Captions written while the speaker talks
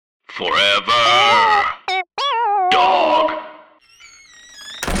Forever. Dog.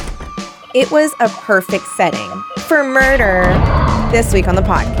 It was a perfect setting for murder this week on the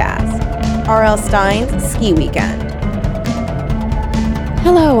podcast. R.L. Stine's Ski Weekend.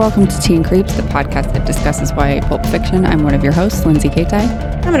 Hello, welcome to Teen Creeps, the podcast that discusses YA pulp fiction. I'm one of your hosts, Lindsay Kaitai.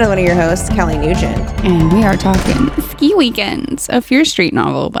 I'm another one of your hosts, Kelly Nugent. And we are talking Ski Weekend, a Fear Street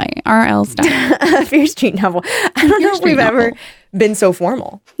novel by R.L. Stine. A Fear Street novel. I don't know if we've ever been so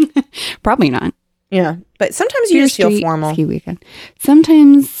formal. Probably not. Yeah, but sometimes you just feel formal. Ski Weekend.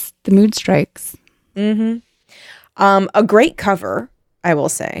 Sometimes the mood strikes. Mm-hmm. A great cover, I will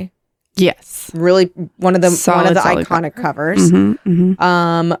say. Yes. Really one of the iconic covers. Mm-hmm,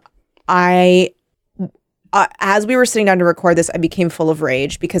 mm-hmm. As we were sitting down to record this, I became full of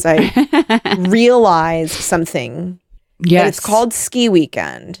rage because I realized something. Yes. That it's called Ski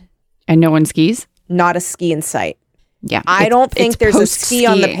Weekend. And no one skis? Not a ski in sight. Yeah. I don't think there's a ski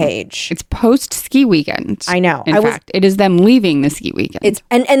on the page. It's post-ski weekend. I know. In fact, it is them leaving the ski weekend. It's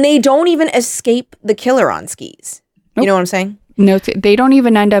and they don't even escape the killer on skis. Nope. You know what I'm saying? No, they don't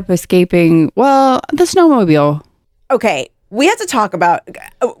even end up escaping, well, the snowmobile. Okay. We have to talk about,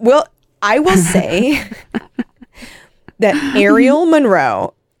 I will say that Ariel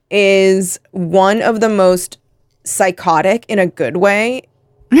Monroe is one of the most psychotic, in a good way,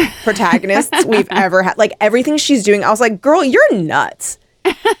 protagonists we've ever had. Like, everything she's doing, I was like, girl, you're nuts.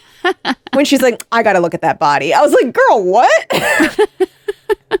 When she's like, I gotta look at that body. I was like, girl, what?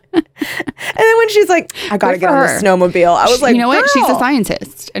 And then when she's like, I gotta get on the snowmobile, I was like, you know what? Girl. She's a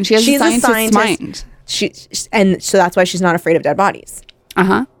scientist, and she has a scientist's mind. And so that's why she's not afraid of dead bodies.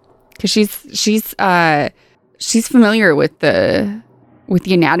 Because she's familiar with the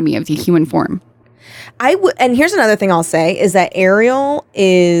anatomy of the human form. And here's another thing I'll say is that Ariel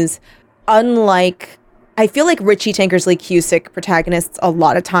is unlike. I feel like Richie Tankersley Cusick protagonists a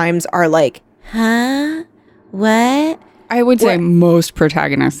lot of times are like, huh? What? I would say most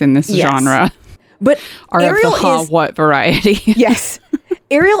protagonists in this genre but are Ariel of the what variety. Yes.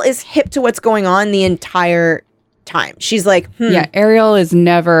 Ariel is hip to what's going on the entire time. She's like, Yeah, Ariel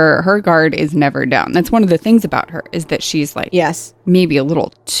her guard is never down. That's one of the things about her is that she's like, yes, maybe a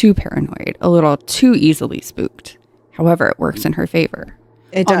little too paranoid, a little too easily spooked. However, it works in her favor.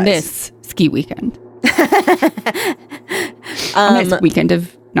 It does. On this ski weekend. On this weekend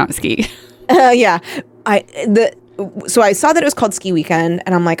of not ski. Yeah. So I saw that it was called Ski Weekend,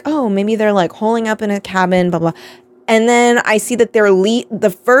 and I'm like, oh, maybe they're like holing up in a cabin, blah, blah. And then I see that they're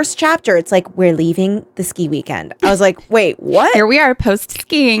the first chapter, it's like, we're leaving the ski weekend. I was like, wait, what? Here we are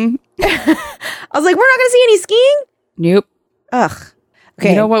post-skiing. I was like, we're not going to see any skiing? Nope. Ugh. Okay.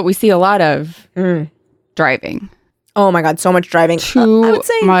 You know what we see a lot of? Driving. Oh my God, so much driving. I would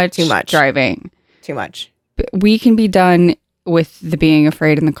say too much driving. Too much. We can be done with the being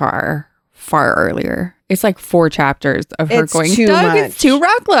afraid in the car far earlier. It's like 4 chapters of her going, Doug, it's too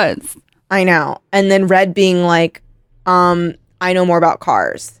reckless. I know. And then Red being like, I know more about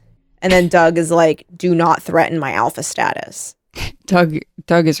cars. And then Doug is like, do not threaten my alpha status. Doug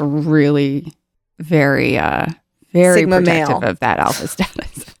is really very, very Sigma protective male. of that alpha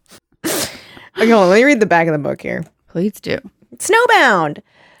status. Okay, hold on, let me read the back of the book here. Please do. Snowbound.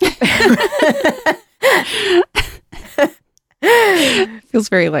 Feels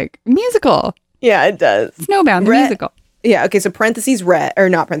very like musical. Yeah, it does. Snowbound, the musical. Yeah, okay, so parentheses, Red, or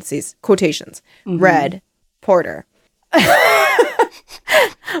not parentheses, quotations. Red Porter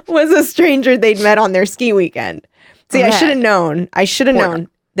was a stranger they'd met on their ski weekend. See, I should have known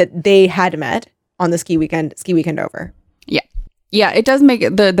that they had met on the ski weekend over. Yeah. Yeah, it does make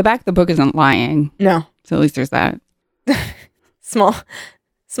it, the back of the book isn't lying. No. So at least there's that. Small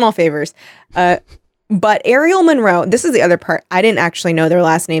favors. But Ariel Monroe, this is the other part. I didn't actually know their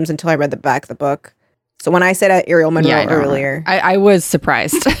last names until I read the back of the book. So when I said Ariel Monroe earlier. I was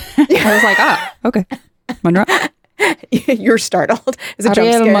surprised. I was like, okay. Monroe. You're startled. It's a jump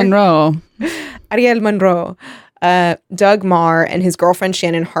Ariel scare. Monroe. Ariel Monroe. Doug Marr and his girlfriend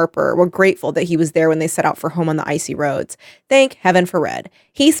Shannon Harper were grateful that he was there when they set out for home on the icy roads. Thank heaven for Red.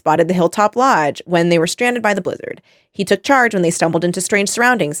 He spotted the Hilltop Lodge when they were stranded by the blizzard. He took charge when they stumbled into strange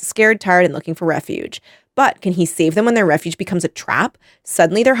surroundings, scared, tired, and looking for refuge. But can he save them when their refuge becomes a trap?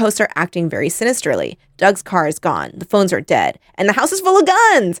 Suddenly their hosts are acting very sinisterly. Doug's car is gone, the phones are dead, and the house is full of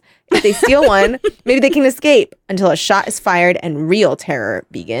guns. If they steal one, maybe they can escape until a shot is fired and real terror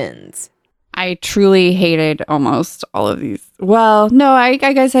begins. I truly hated almost all of these. Well, no, I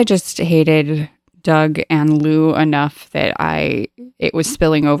guess I just hated Doug and Lou enough that it was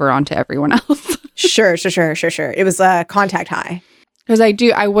spilling over onto everyone else. Sure. It was contact high. Because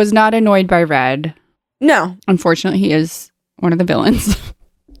I was not annoyed by Red. No. Unfortunately, he is one of the villains.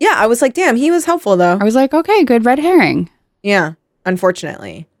 Yeah, I was like, damn, he was helpful though. I was like, okay, good red herring. Yeah,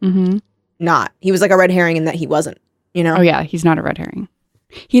 unfortunately, Mm-hmm. not. He was like a red herring in that he wasn't. You know? Oh yeah, he's not a red herring.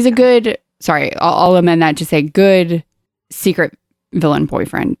 He's a good. Sorry, I'll amend that to say good secret villain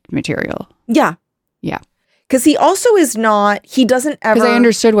boyfriend material. Yeah. Yeah. Because he also is not. He doesn't ever. Because I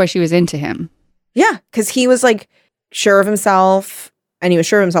understood why she was into him. Yeah, because he was like sure of himself, and he was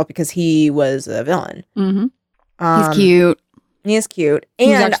sure of himself because he was a villain. Mm-hmm. He's cute. He is cute, He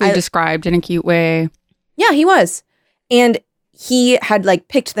was and actually described in a cute way. yeah, he was, and he had like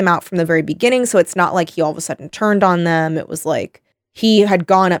picked them out from the very beginning, so it's not like he all of a sudden turned on them. It was like he had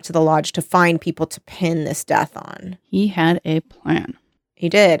gone up to the lodge to find people to pin this death on. He had a plan. He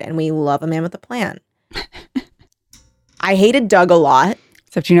did, and we love a man with a plan. I hated Doug a lot.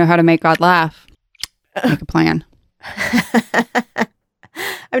 Except you know how to make God laugh. Make a plan.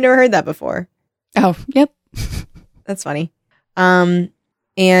 I've never heard that before. Oh, yep. That's funny. And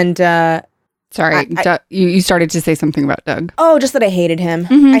Sorry, you started to say something about Doug. oh, just that I hated him.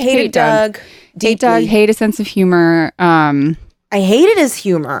 Mhm, I hated hate Doug. Doug. Hate Deeply. Doug, hate a sense of humor. I hated his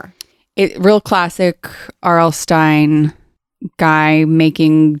humor. Real classic R.L. Stein guy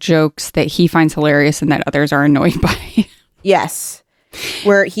making jokes that he finds hilarious and that others are annoyed by. Yes.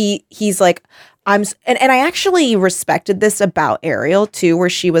 Where he's like, and I actually respected this about Ariel too, where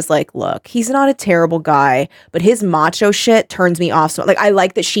she was like, look, he's not a terrible guy, but his macho shit turns me off. So like, I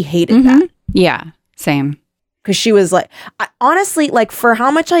like that she hated that. Yeah, same. Because she was like, honestly, like for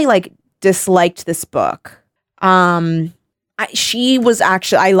how much I like disliked this book, she was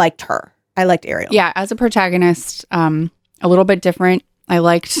actually, I liked her. I liked Ariel. Yeah, as a protagonist, a little bit different. I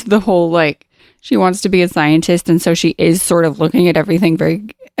liked the whole like she wants to be a scientist, and so she is sort of looking at everything very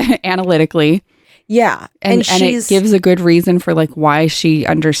analytically. Yeah. And it gives a good reason for like why she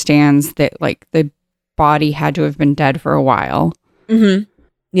understands that like the body had to have been dead for a while. Mm-hmm.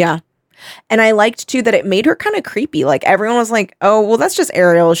 Yeah. And I liked too that it made her kind of creepy. Like everyone was like, oh, well, that's just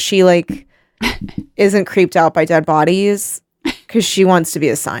Ariel. She like isn't creeped out by dead bodies because she wants to be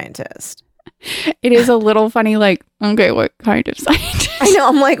a scientist. It is a little funny, like, okay, what kind of scientist? I know.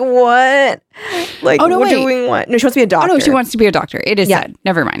 I'm like, what? Like, Oh, no, we're wait. doing what? No, she wants to be a Oh, doctor. no, she wants to be a doctor. It is Yeah. said.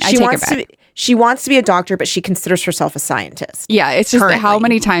 Never mind. I She take wants it back. to be, she wants to be a doctor, but she considers herself a scientist. Yeah, it's just that how Currently.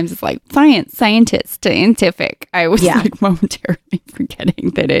 many times it's like science, scientist, scientific. I was Yeah. like momentarily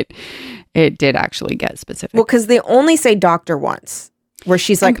forgetting that it did actually get specific. Well, because they only say doctor once, where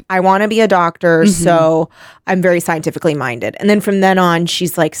she's like, I want to be a doctor, so I'm very scientifically minded. And then from then on,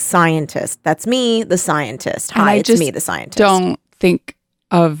 she's like, scientist. That's me, the scientist. And Hi, I it's just me, the scientist. Don't think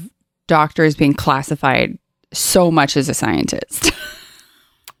of doctors being classified so much as a scientist.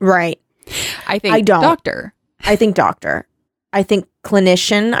 Right. I think I don't. doctor. I think doctor. I think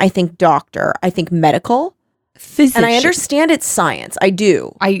clinician. I think doctor. I think medical. Physician. And I understand it's science. I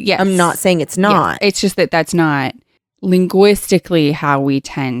do. Yes. I'm not saying it's not. Yes. It's just that that's not linguistically how we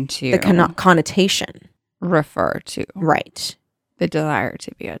tend to The connotation. refer to Right. the desire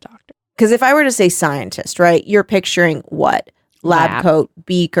to be a doctor. Because if I were to say scientist, right, you're picturing what? Lab Lab. coat,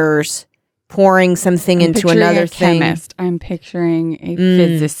 beakers, pouring something I'm into picturing another a thing. chemist. I'm picturing a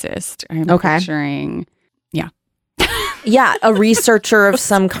physicist. I'm Okay. picturing Yeah, a researcher of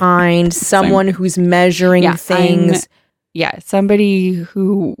some kind, someone who's measuring Yeah, things. somebody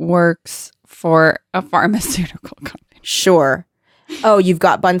who works for a pharmaceutical company. Sure. Oh, you've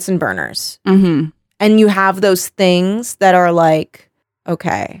got Bunsen burners. Mm-hmm. And you have those things that are like,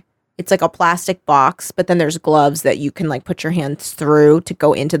 okay, it's like a plastic box, but then there's gloves that you can like put your hands through to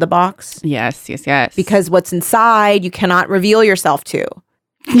go into the box. Yes. Because what's inside, you cannot reveal yourself to.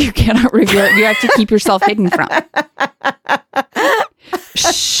 you cannot reveal it. You have to keep yourself hidden from.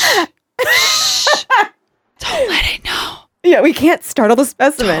 Shh. Shh. Don't let it know. Yeah, we can't startle the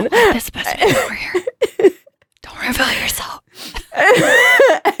specimen. Don't let the specimen over here. Don't reveal yourself.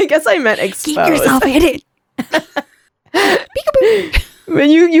 I guess I meant expose. Keep yourself hidden. Peekaboo. But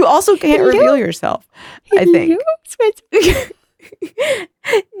you also can't reveal yourself, I think.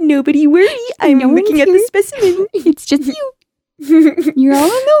 Nobody worry. I'm No one's looking at the here. specimen. It's just you. You're all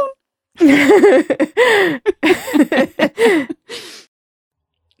alone.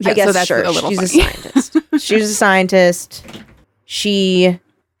 I guess so that's sure. a little She's funny. a scientist. She's a scientist. She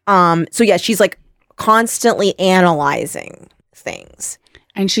so yeah, she's like constantly analyzing things.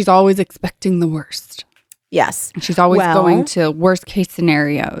 And she's always expecting the worst. Yes. And she's always Well- going to worst case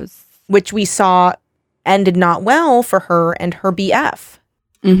scenarios. Which we saw ended not well for her and her BF,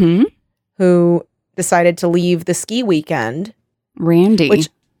 Mm-hmm. who decided to leave the ski weekend. Randy. Which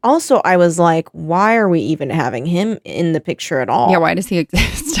also I was like, why are we even having him in the picture at all? yeah, why does he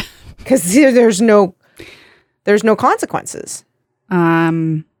exist? Because there's no consequences.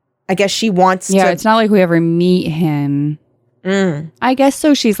 I guess she wants Yeah, to. it's not like we ever meet him. I guess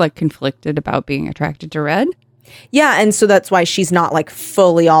so. She's like conflicted about being attracted to Red. Yeah, and so that's why she's not like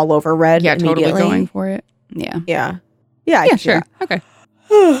fully all over Red. Yeah, totally immediately. going for it. Yeah. Yeah. Yeah, I Yeah, can see sure. that. Okay.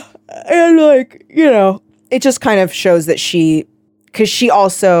 And like, it just kind of shows that because she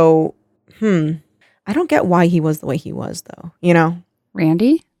also, I don't get why he was the way he was though,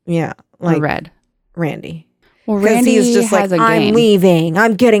 Randy Yeah. or Like Red? Randy. Well, Because Randy he's just like, has a I'm game. leaving,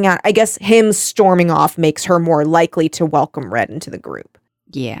 I'm getting out. I guess him storming off makes her more likely to welcome Red into the group.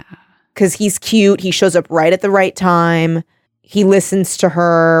 Yeah. Because he's cute. He shows up right at the right time. He listens to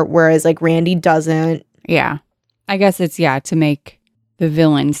her, whereas like Randy doesn't. Yeah. I guess it's, to make the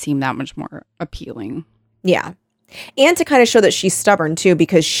villain seem that much more appealing. Yeah. And to kind of show that she's stubborn too,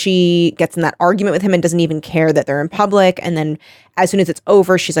 because she gets in that argument with him and doesn't even care that they're in public. And then as soon as it's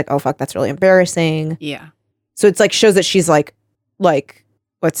over, she's like, oh, fuck, that's really embarrassing. Yeah. So it's like shows that she's like,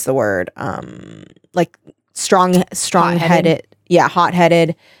 what's the word? Like strong-headed. Yeah,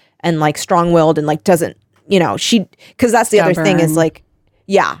 hot-headed and like strong-willed and like doesn't, because that's the other thing is Stubborn. like,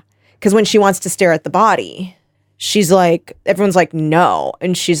 yeah. Because when she wants to stare at the body, she's like, everyone's like, no.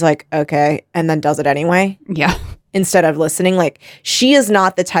 And she's like, okay. And then does it anyway. Yeah. Instead of listening. Like, she is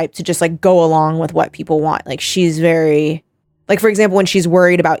not the type to just like go along with what people want. Like, she's very, like, for example, when she's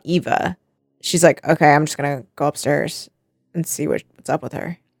worried about Eva, she's like, okay, I'm just gonna go upstairs and see what's up with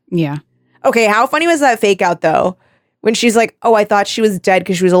her. Yeah. Okay, how funny was that fake out though? When she's like, oh, I thought she was dead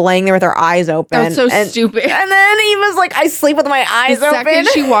because she was laying there with her eyes open. That's so stupid. And then Eva's like, I sleep with my eyes The second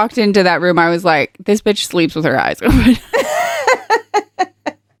open. she walked into that room, I was like, this bitch sleeps with her eyes open.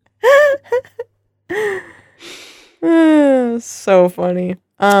 So funny.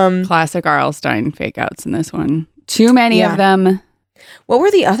 Classic R.L. Stein fake outs in this one. Too many Yeah. of them. What were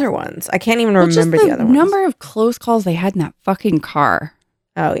the other ones? I can't even Well, just remember the other ones. number of close calls they had in that fucking car.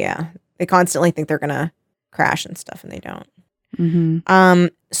 Oh yeah. They constantly think they're gonna crash and stuff and they don't. Mm-hmm.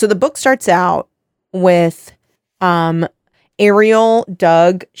 So the book starts out with Ariel,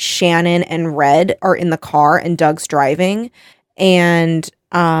 Doug, Shannon, and Red are in the car and Doug's driving. And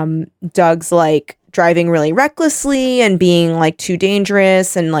Doug's like driving really recklessly and being like too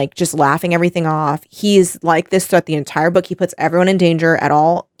dangerous and like just laughing everything off. He's like this throughout the entire book. He puts everyone in danger at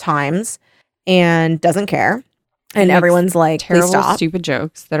all times and doesn't care. And Makes everyone's like, please Terrible, stop. stupid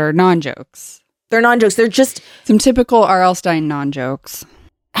jokes that are non-jokes. They're non-jokes. They're just, Some typical R.L. Stein non-jokes.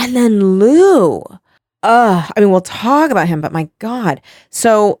 and then Lou. I mean, we'll talk about him, but my God.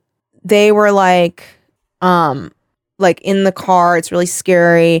 So they were like in the car. It's really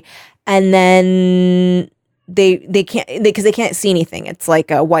scary. And then they can't, because they can't see anything. It's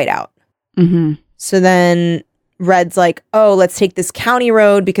like a whiteout. Mm-hmm. So then Red's like, oh, let's take this county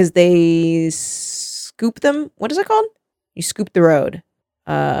road because they scoop them. What is it called? You scoop the road.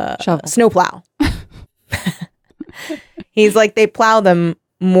 Shovel. Snowplow. He's like, they plow them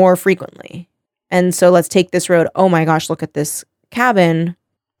more frequently. And so let's take this road. Oh my gosh, look at this cabin.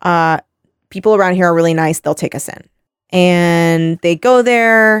 People around here are really nice. They'll take us in. And they go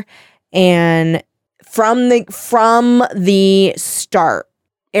there. And from the start,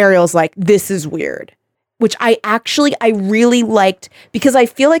 Ariel's like, this is weird. Which I really liked, because I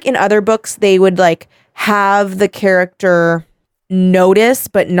feel like in other books, they would like have the character notice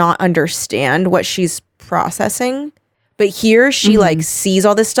but not understand what she's processing. But here she like sees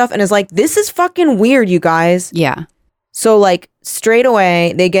all this stuff and is like, this is fucking weird, you guys. Yeah. So like straight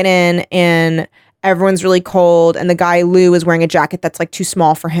away they get in and everyone's really cold and the guy Lou is wearing a jacket that's like too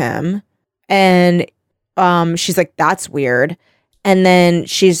small for him. And she's like, that's weird. And then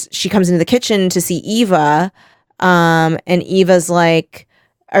she comes into the kitchen to see Eva. And Eva's like,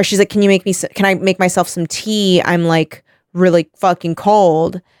 or she's like, can I make myself some tea? I'm like really fucking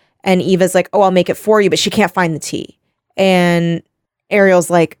cold. And Eva's like, oh, I'll make it for you, but she can't find the tea. And Ariel's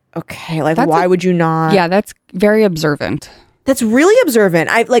like, okay, like, why would you not? Yeah, that's very observant. That's really observant.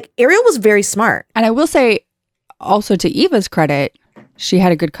 Ariel was very smart. And I will say, also to Eva's credit, she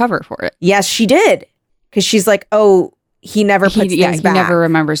had a good cover for it. Yes, she did. Because she's like, oh, he never puts things back. He never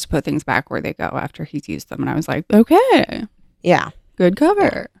remembers to put things back where they go after he's used them. And I was like, okay. Yeah. Good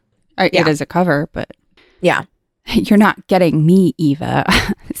cover. It is a cover, but yeah. You're not getting me, Eva.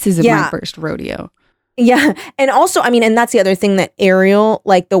 This isn't Yeah. my first rodeo. Yeah. And also, I mean, and that's the other thing that Ariel,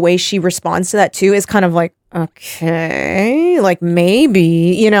 like the way she responds to that too is kind of like, okay, like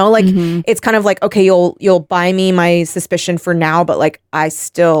maybe, it's kind of like, okay, you'll buy me my suspicion for now, but like I've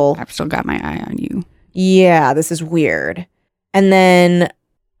still got my eye on you. Yeah, this is weird. And then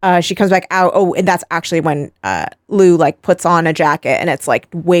she comes back out. Oh, and that's actually when Lou like puts on a jacket and it's like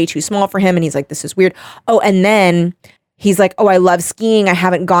way too small for him. And he's like, this is weird. Oh, and then he's like, oh, I love skiing. I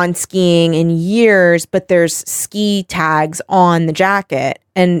haven't gone skiing in years, but there's ski tags on the jacket.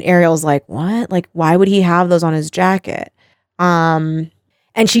 And Ariel's like, what? Like, why would he have those on his jacket? And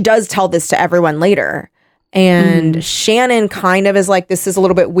she does tell this to everyone later. And Shannon kind of is like, this is a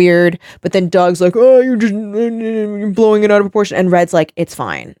little bit weird. But then Doug's like, oh, you're blowing it out of proportion. And Red's like, it's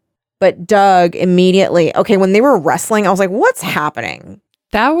fine. But Doug immediately, okay, when they were wrestling, I was like, what's happening?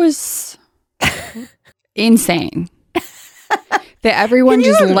 That was insane. That everyone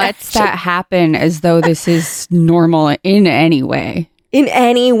just lets that happen as though this is normal in any way. In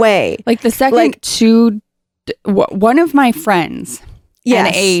any way. Like the second one of my friends and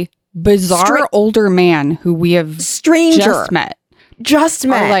a bizarre older man who we have just met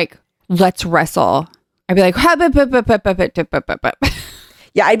are like, let's wrestle. I'd be like,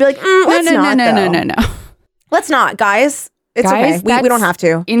 yeah, I'd be like, no. Let's not, guys. It's okay. We don't have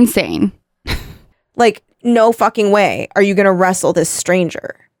to. Insane. Like, no fucking way are you gonna wrestle this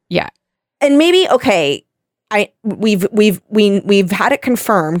stranger. Yeah. And maybe, okay, we've had it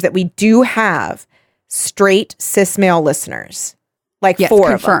confirmed that we do have straight cis male listeners. Like yes, 4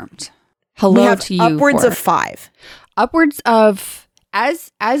 confirmed. Of them. Hello we have to you. Upwards of 5. Upwards of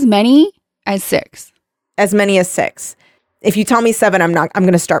as many as 6. As many as 6. If you tell me 7, I'm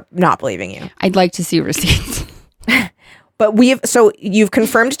gonna start not believing you. I'd like to see receipts. But you've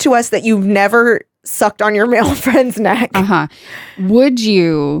confirmed to us that you've never sucked on your male friend's neck. Would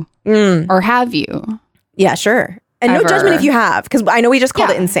you or have you? Yeah, sure. And no judgment if you have, because I know we just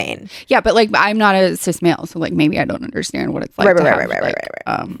called it insane. Yeah, but like I'm not a cis male, so like maybe I don't understand what it's like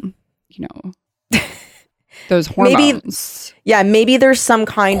right. You know, those hormones. Maybe there's some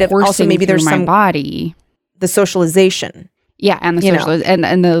kind of also maybe there's some body, the socialization. Yeah, and the socialization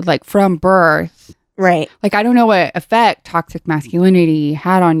and the like from birth. Right. Like, I don't know what effect toxic masculinity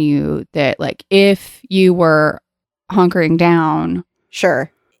had on you that, like, if you were hunkering down.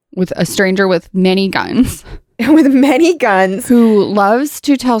 Sure. With a stranger with many guns. With many guns. Who loves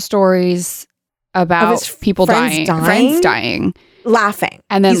to tell stories about people dying. Friends dying. Laughing.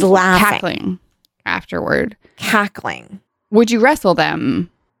 And then he's laughing. Cackling afterward. Cackling. Would you wrestle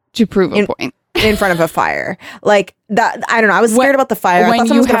them to prove a point? In front of a fire. Like that, I don't know. I was scared about the fire. I thought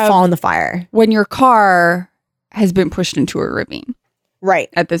someone was going to fall in the fire. When your car has been pushed into a ravine. Right.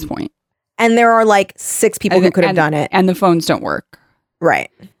 At this point. And there are like 6 people who could have done it. And the phones don't work.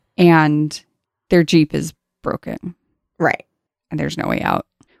 Right. And their Jeep is broken. Right. And there's no way out.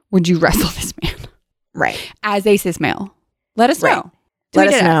 Would you wrestle this man? Right. As a cis male. Let us know. Let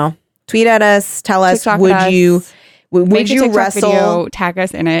us know. Tweet at us. Tell us, would you wrestle? Video, tag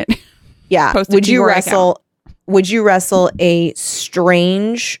us in it. Yeah. Would you wrestle a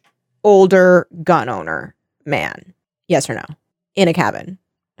strange older gun owner man? Yes or no? In a cabin.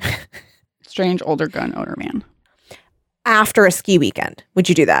 Strange older gun owner man. After a ski weekend. Would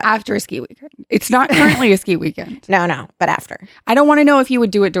you do that? After a ski weekend. It's not currently a ski weekend. No, but after. I don't want to know if you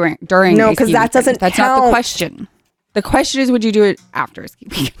would do it during No, because that doesn't That's count. not the question. The question is, would you do it after a ski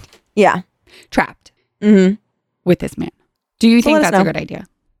weekend? Yeah. Trapped. Mm-hmm. With this man. Do you think that's a good idea?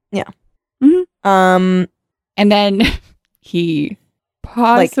 Yeah. Mm-hmm. And then he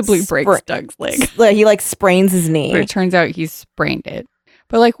possibly breaks Doug's leg. He like sprains his knee. But it turns out he sprained it.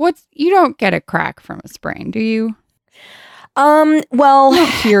 But like, you don't get a crack from a sprain, do you? Well,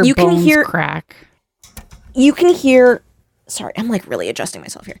 you can hear crack. You can hear. Sorry, I'm like really adjusting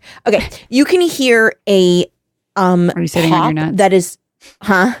myself here. Okay, you can hear a Are you sitting on your nuts? That is,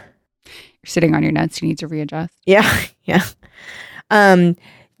 huh? You're sitting on your nuts. You need to readjust. Yeah.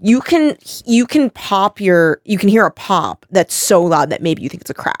 You can pop you can hear a pop that's so loud that maybe you think it's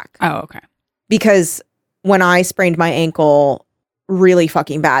a crack. Oh, okay. Because when I sprained my ankle really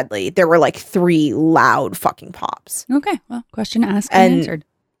fucking badly, there were like 3 loud fucking pops. Okay. Well, question asked and answered.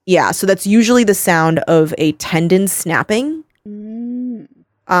 Yeah. So that's usually the sound of a tendon snapping,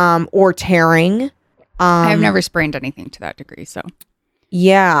 or tearing. I've never sprained anything to that degree. So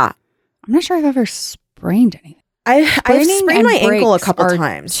yeah, I'm not sure I've ever sprained anything. I've sprained my ankle a couple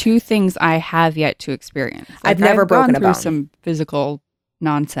times. 2 things I have yet to experience. Like, I've never broken a bone. Some physical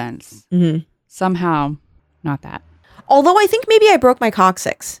nonsense. Mm-hmm. Somehow, not that. Although I think maybe I broke my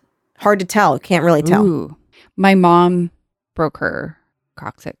coccyx. Hard to tell. Can't really tell. Ooh. My mom broke her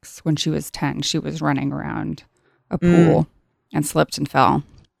coccyx when she was 10. She was running around a pool and slipped and fell.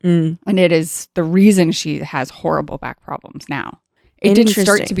 And it is the reason she has horrible back problems now. It didn't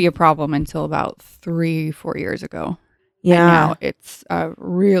start to be a problem until about 3-4 years ago. Yeah. And now it's a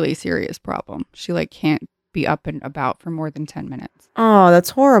really serious problem. She like can't be up and about for more than 10 minutes. Oh, that's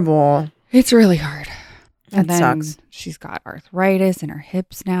horrible. It's really hard. And That then sucks. she's got arthritis in her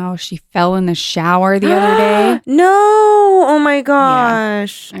hips now. She fell in the shower the other day. No. Oh my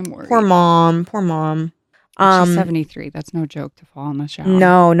gosh. I'm worried. Poor mom. Poor mom. She's 73. That's no joke to fall in the shower.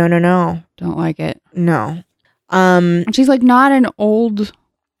 No. Don't like it. No. And she's like not an old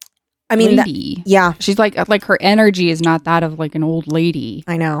I mean, lady. yeah, She's like her energy is not that of like an old lady.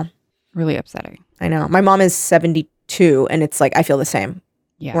 I know. Really upsetting. I know. My mom is 72 and it's like, I feel the same.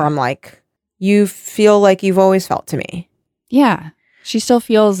 Yeah. Where I'm like, you feel like you've always felt to me. Yeah. She still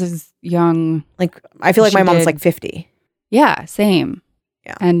feels as young. Like, I feel like She my mom's did. like 50. Yeah, same.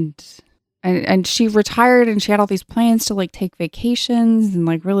 Yeah. And she retired and she had all these plans to like take vacations and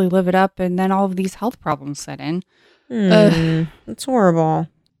like really live it up, and then all of these health problems set in. That's horrible.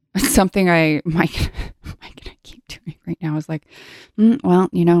 Something Mike and I keep doing right now is like, well,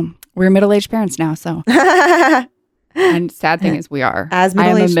 we're middle-aged parents now, so. And sad thing is we are. As I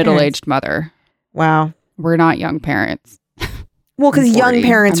am a middle-aged middle-aged mother. Wow. We're not young parents. Well, because I'm young 40.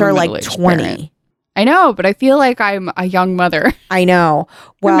 parents I'm a are like middle-aged 20. parent. I know, but I feel like I'm a young mother. I know.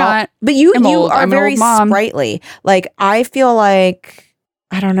 Well, not. but you I'm old. are I'm an very old mom. sprightly. Like, I feel like,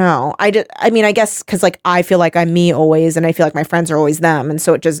 I don't know. I guess because like I feel like I'm me always, and I feel like my friends are always them, and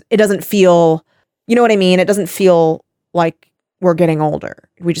so it doesn't feel, you know what I mean? It doesn't feel like we're getting older.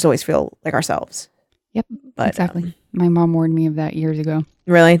 We just always feel like ourselves. Yep, But, exactly. My mom warned me of that years ago.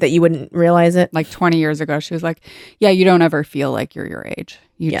 Really, that you wouldn't realize it. Like 20 years ago, she was like, yeah, you don't ever feel like you're your age.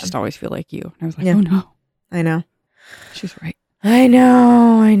 You Yeah. just always feel like you. And I was like, Yeah. oh no. I know. She's right. I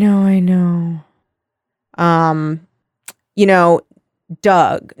know.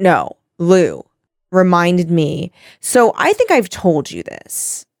 Lou reminded me. So I think I've told you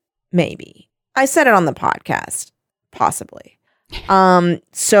this. Maybe I said it on the podcast, possibly.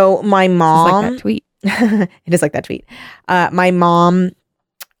 So my It's mom, like that tweet. it is like that tweet. My mom,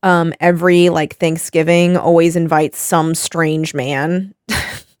 every like Thanksgiving always invites some strange man.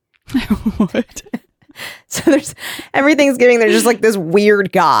 What? So there's every Thanksgiving, there's just like this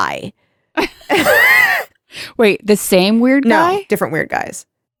weird guy. Wait, the same weird guy? No, different weird guys.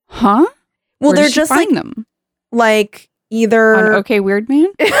 Huh? Well, Where they're did she just find them like either on Okay Weird Man.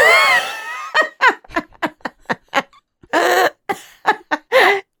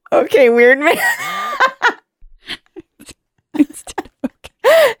 Okay, weird man.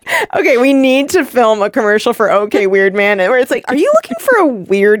 Okay, we need to film a commercial for Okay Weird Man where it's like, are you looking for a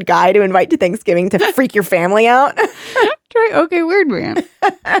weird guy to invite to Thanksgiving to freak your family out? Try Okay Weird Man.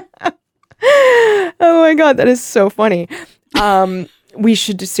 Oh my god, that is so funny. We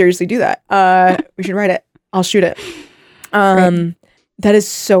should just seriously do that. We should write it. I'll shoot it. That is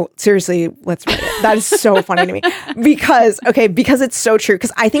so seriously, let's write it. That is so funny to me. Because it's so true.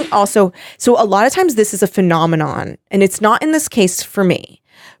 Because I think also, so a lot of times this is a phenomenon, and it's not in this case for me,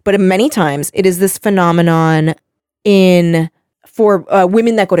 but many times it is this phenomenon for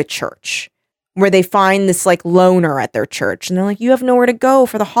women that go to church, where they find this like loner at their church, and they're like, you have nowhere to go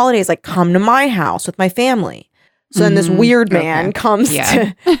for the holidays. Like, come to my house with my family. So then this weird man comes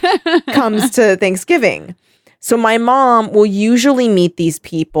to Thanksgiving. So my mom will usually meet these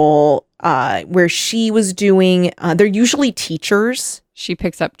people where she was doing, they're usually teachers. She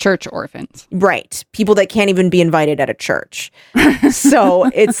picks up church orphans. Right. People that can't even be invited at a church. So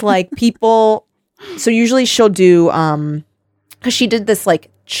it's like people, so usually she'll do, because she did this like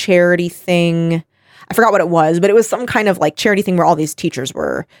charity thing. I forgot what it was, but it was some kind of like charity thing where all these teachers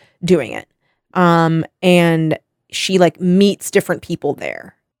were doing it. And she like meets different people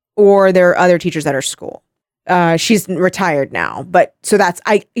there, or there are other teachers at her school. She's retired now, but so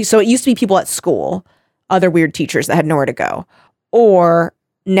it used to be people at school, other weird teachers that had nowhere to go, or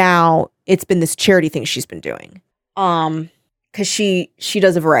now it's been this charity thing she's been doing. Cause she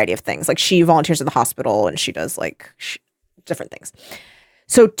does a variety of things. Like she volunteers at the hospital and she does like different things.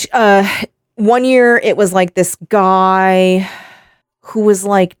 So, one year it was like this guy who was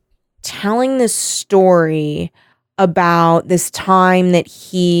like telling this story about this time that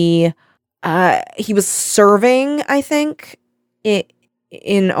he was serving, I think,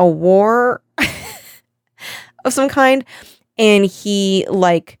 in a war of some kind. And he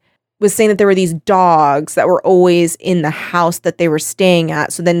like was saying that there were these dogs that were always in the house that they were staying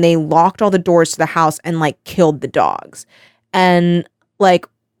at. So then they locked all the doors to the house and like killed the dogs, and like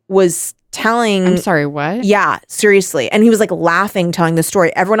was telling. I'm sorry, what? Yeah, seriously. And he was like laughing, telling the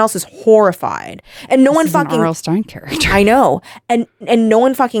story. Everyone else is horrified. And no one fucking. An R.L. Stein character. I know. And no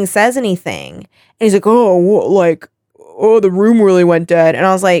one fucking says anything. And he's like, the room really went dead. And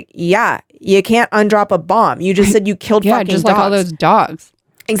I was like, yeah, you can't undrop a bomb. You just said you killed fucking just dogs. like all those dogs.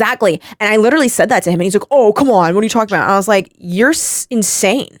 Exactly. And I literally said that to him. And he's like, oh, come on. What are you talking about? And I was like, you're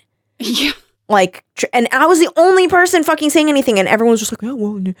insane. Yeah. Like, and I was the only person fucking saying anything, and everyone was just like, oh,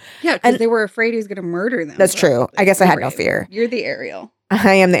 well. Yeah, because they were afraid he was going to murder them. That's true. I guess I had no fear. You're the Ariel.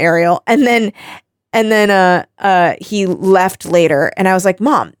 I am the Ariel. And then he left later, and I was like,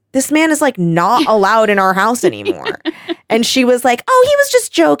 Mom, this man is like not allowed in our house anymore. And she was like, oh, he was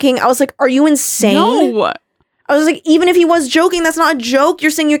just joking. I was like, are you insane? No. I was like, even if he was joking, that's not a joke.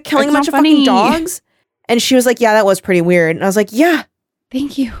 You're saying you're killing a bunch of fucking dogs? And she was like, yeah, that was pretty weird. And I was like, yeah.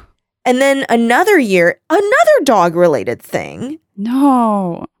 Thank you. And then another year, another dog related thing.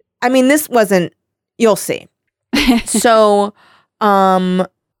 No. I mean, this wasn't, you'll see. So,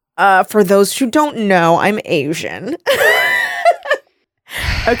 for those who don't know, I'm Asian.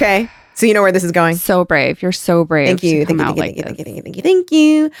 Okay. So you know where this is going. So brave. You're so brave. Thank you. Thank you. Thank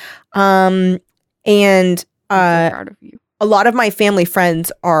you. And I'm so proud of you. a lot of my family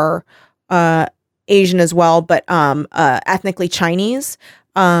friends are Asian as well, but ethnically Chinese.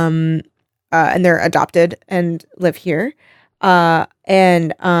 And they're adopted and live here. So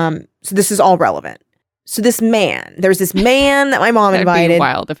this is all relevant. So there's this man that my mom invited. That'd be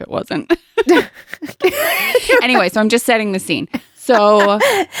wild if it wasn't. Anyway, so I'm just setting the scene. So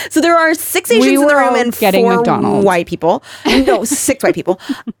there are 6 Asians in the room and 4 McDonald's. white people. No, 6 white people.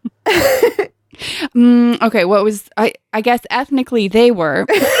 Okay, what was I guess ethnically they were.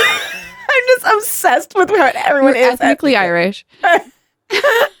 I'm just obsessed with what everyone is ethnically Irish.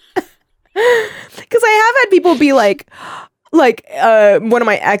 Because I have had people be like one of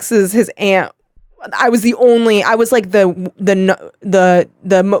my exes, his aunt. I was like the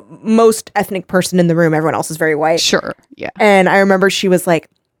most ethnic person in the room. Everyone else is very white. Sure. Yeah. And I remember she was like,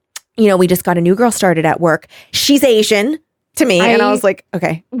 we just got a new girl started at work. She's Asian to me. And I was like,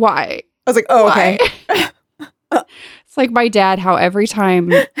 okay. Why? I was like, oh, Why? okay. It's like my dad, how every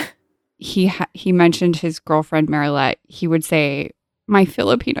time he mentioned his girlfriend Marilette, he would say, my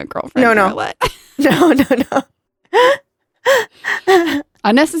Filipina girlfriend Marilette. No.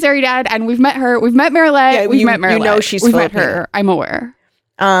 Unnecessary, Dad. And we've met her. We've met Marilette. Yeah, we've met Marilette. You know she's We've Filipino. met her. I'm aware.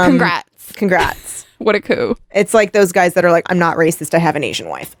 Congrats. What a coup. It's like those guys that are like, I'm not racist. I have an Asian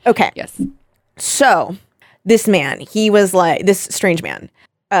wife. Okay. Yes. So this man, he was like, this strange man,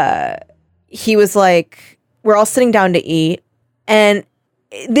 he was like, we're all sitting down to eat. And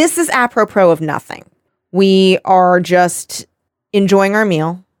this is apropos of nothing. We are just enjoying our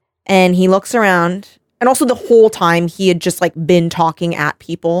meal. And he looks around. And also the whole time he had just like been talking at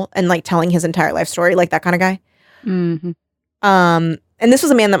people and like telling his entire life story, like that kind of guy. Mm-hmm. And this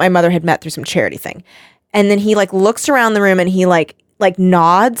was a man that my mother had met through some charity thing. And then he like looks around the room and he like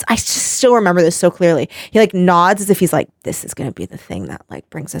nods. I just still remember this so clearly. He like nods as if he's like, this is going to be the thing that like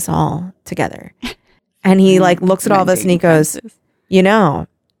brings us all together. And he like looks at all this and he goes, in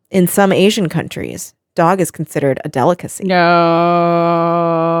some Asian countries, dog is considered a delicacy. No.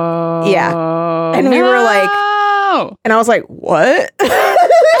 Yeah. And we were like, and I was like, what?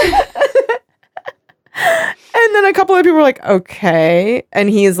 And then a couple of people were like, okay. And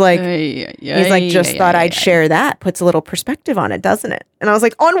he's like, thought I'd share that. Puts a little perspective on it, doesn't it? And I was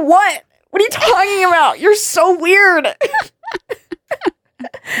like, on what? What are you talking about? You're so weird.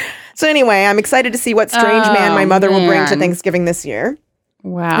 So anyway, I'm excited to see what strange man my mother will bring to Thanksgiving this year.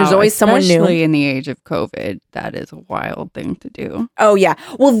 Wow. There's always someone new. Especially in the age of COVID. That is a wild thing to do. Oh, yeah.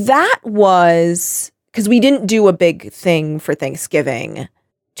 Well, that was because we didn't do a big thing for Thanksgiving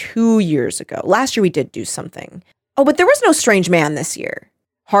 2 years ago. Last year we did do something. Oh, but there was no strange man this year.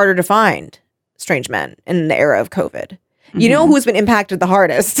 Harder to find strange men in the era of COVID. Mm-hmm. You know who's been impacted the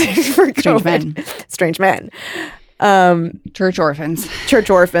hardest for COVID? Strange men. Church orphans.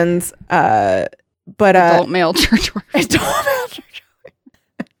 Church orphans. But adult male church orphans. Adult male church orphans.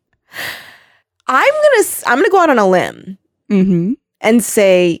 I'm gonna go out on a limb and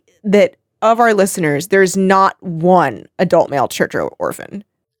say that of our listeners, there's not one adult male church orphan.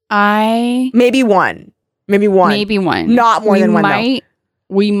 Maybe one. Not more than one. Though.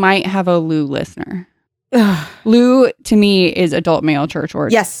 We might have a Lou listener. Lou to me is adult male church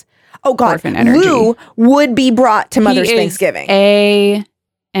orphan. Yes. Oh God, orphan energy. Lou would be brought to Mother's Thanksgiving.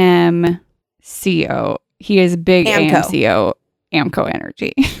 AMCO. He is big AMCO. AMCO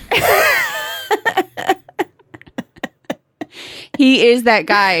energy. He is that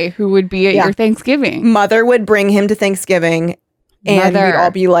guy who would be at your Thanksgiving. Mother would bring him to Thanksgiving and we'd all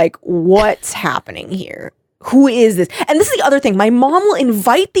be like, what's happening here? Who is this? And this is the other thing. My mom will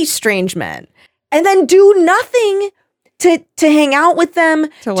invite these strange men and then do nothing to hang out with them.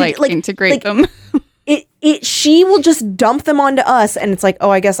 To integrate them. She will just dump them onto us. And it's like,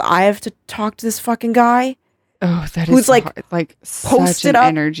 oh, I guess I have to talk to this fucking guy. Oh, that is who's such an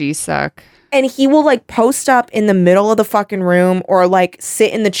energy suck. And he will like post up in the middle of the fucking room or like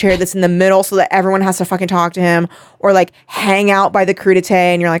sit in the chair that's in the middle so that everyone has to fucking talk to him or like hang out by the crudité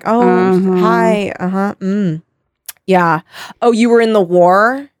and you're like, oh, hi. Yeah. Oh, you were in the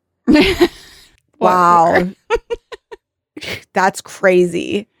war? Wow. That's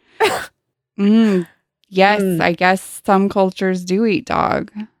crazy. Yes, I guess some cultures do eat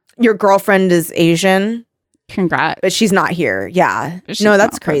dog. Your girlfriend is Asian, Congrats. but she's not here. Yeah. But she's No,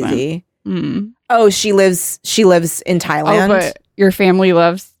 that's not present. crazy. Mm. Oh, she lives in Thailand. Oh, but her family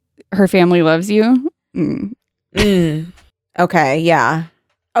loves you? Mm. Okay, yeah.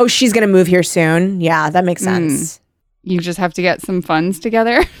 Oh, she's going to move here soon. Yeah, that makes sense. You just have to get some funds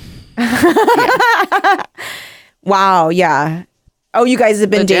together. Wow, yeah. Oh, you guys have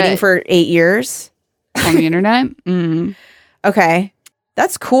been Legit. dating for 8 years? On the internet? Okay.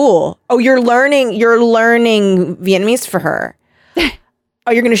 That's cool. Oh, you're learning Vietnamese for her.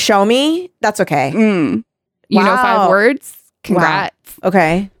 Oh, you're going to show me? That's okay. You know 5 words? Congrats. Wow.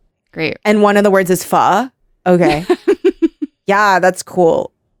 Okay. Great. And one of the words is pho. Okay. Yeah, that's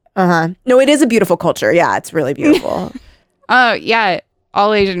cool. No, it is a beautiful culture. Yeah, it's really beautiful. Oh, yeah.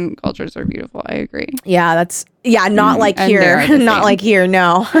 All Asian cultures are beautiful. I agree. Yeah, not like And they're here. the Not same. like here,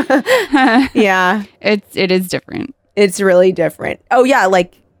 no. Yeah. It is different. It's really different. Oh yeah,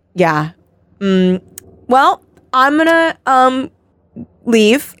 well, I'm gonna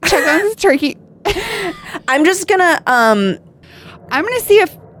leave. Check on this turkey. I'm just gonna I'm gonna see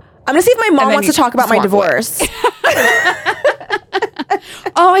if my mom then wants to you talk about my swap away. divorce.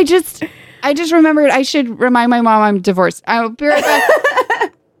 Oh, I just remembered I should remind my mom I'm divorced. I'll be right back.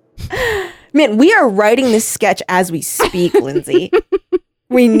 Man, we are writing this sketch as we speak, Lindsay.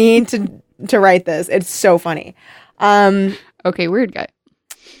 We need to write this. It's so funny. Okay, weird guy.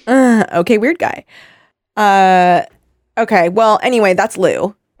 Okay, weird guy. Okay, well, anyway, that's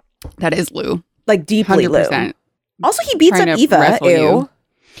Lou. That is Lou. Like deeply 100%. Lou. Also, he beats Trying up to Eva. wrestle Ew. you.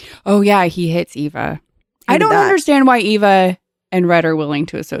 Oh yeah, he hits Eva. I don't that. understand why Eva and Red are willing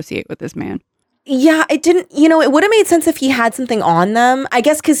to associate with this man. Yeah, it didn't, it would have made sense if he had something on them. I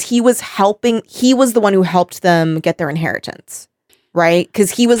guess because he was the one who helped them get their inheritance, right? Because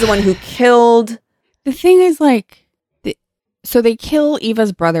he was the one who killed. The thing is, like, so they kill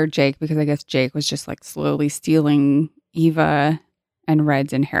Eva's brother, Jake, because I guess Jake was just, like, slowly stealing Eva and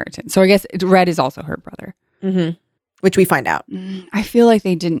Red's inheritance. So I guess Red is also her brother. Mm-hmm. Which we find out. I feel like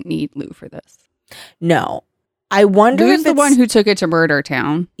they didn't need Lou for this. No. I wonder Lou's if the one who took it to Murder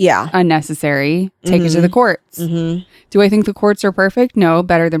Town. Yeah. Unnecessary. Take it to the courts. Mm-hmm. Do I think the courts are perfect? No.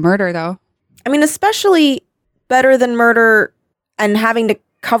 Better than murder, though. I mean, especially better than murder and having to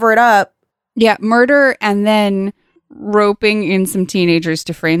cover it up. Yeah, murder and then roping in some teenagers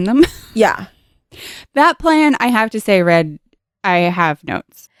to frame them. Yeah. That plan, I have to say, Red, I have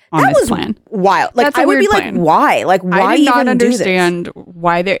notes on That this was plan. wild. Like, That's a I would weird be plan. like, why? Like, why I did not even understand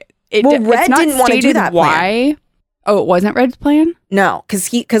why they. Well, Red it's not didn't wanna do stated that why. Oh, it wasn't Red's plan? do this? No,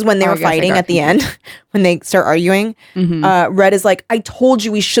 because when they Oh, were I guess I fighting got at the end, when they start arguing, Mm-hmm. Red is like, I told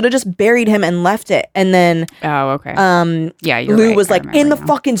you we should have just buried him and left it. And then Oh, okay. Yeah, you're Lou right. was I like, remember in the now.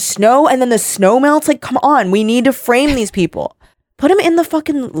 fucking snow, and then the snow melts. Like, come on, we need to frame these people. Put him in the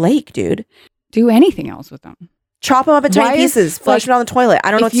fucking lake, dude. Do anything else with them. Chop him up in Why tiny is- pieces. Flush him down the toilet. I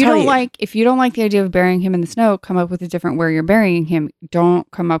don't know what If to tell you. if you don't like the idea of burying him in the snow, come up with a different where you're burying him. Don't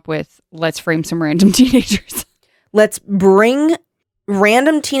come up with let's frame some random teenagers. Let's bring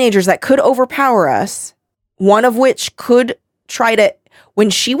random teenagers that could overpower us. One of which could try to when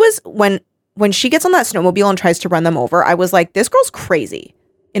she gets on that snowmobile and tries to run them over. I was like, this girl's crazy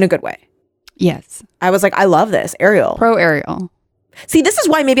in a good way. Yes. I was like, I love this Ariel. Pro Ariel. See, this is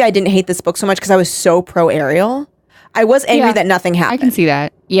why maybe I didn't hate this book so much because I was so pro Ariel. I was angry Yeah, that nothing happened. I can see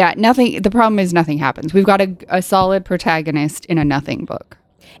that. Yeah, nothing. The problem is nothing happens. We've got a solid protagonist in a nothing book.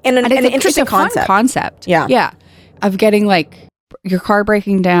 And an it's interesting it's a fun concept. concept. Yeah. Yeah. Of getting like your car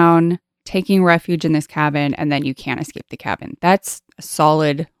breaking down, taking refuge in this cabin, and then you can't escape the cabin. That's a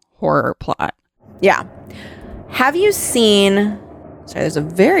solid horror plot. Yeah. Have you seen... Sorry, there's a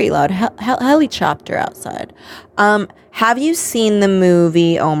very loud helicopter outside. Have you seen the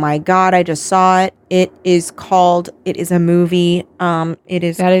movie? Oh my God, I just saw it. It is a movie.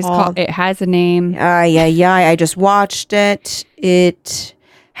 It has a name. Yeah. I just watched it. It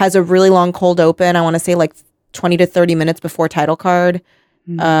has a really long cold open. I want to say like 20 to 30 minutes before title card.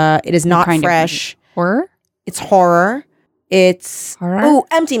 It is not Kind of fresh. Horror? It's horror. It's Horror? Oh,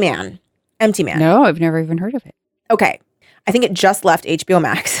 Empty Man. Empty Man. No, I've never even heard of it. Okay. I think it just left HBO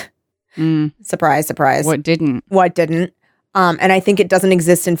Max. Surprise, surprise. What didn't? What didn't? And I think it doesn't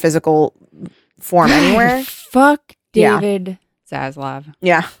exist in physical form anywhere. Fuck Yeah. David Zaslav.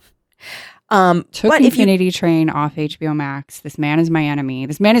 Yeah. Took but if you Infinity Train off HBO Max. This man is my enemy.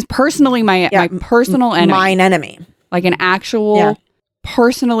 This man is personally my personal enemy. mine enemy. Like an actual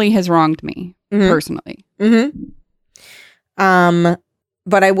personally has wronged me. Mhm. Personally. Mm-hmm.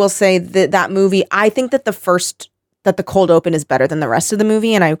 But I will say that movie, I think that the cold open is better than the rest of the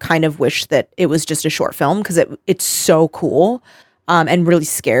movie, and I kind of wish that it was just a short film because it's so cool, and really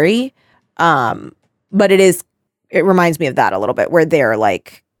scary. But it reminds me of that a little bit, where they're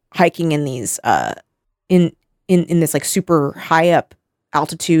like hiking in these in this like super high up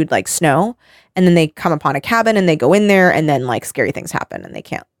altitude like snow, and then they come upon a cabin and they go in there, and then like scary things happen and they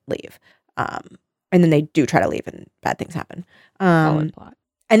can't leave. And then they do try to leave and bad things happen. Solid plot.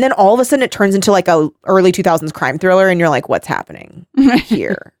 And then all of a sudden it turns into like a early 2000s crime thriller, and you're like, what's happening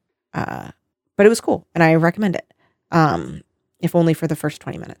here? But it was cool, and I recommend it. If only for the first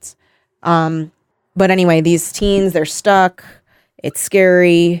 20 minutes. But anyway, these teens, they're stuck. It's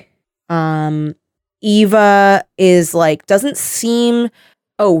scary. Eva is like, doesn't seem...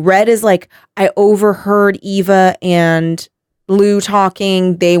 Oh, Red is like, I overheard Eva and Lou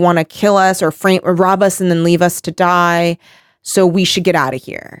talking. They want to kill us or rob us and then leave us to die. So we should get out of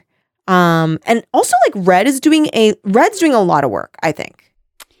here. And also like Red's doing a lot of work, I think.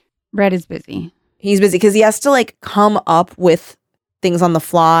 Red is busy. He's busy because he has to like come up with things on the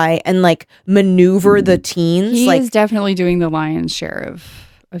fly and like maneuver the teens. He like is definitely doing the lion's share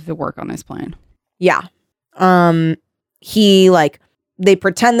of the work on this plan. yeah. He like, they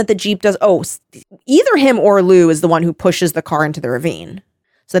pretend that the Jeep does. Oh, either him or Lou is the one who pushes the car into the ravine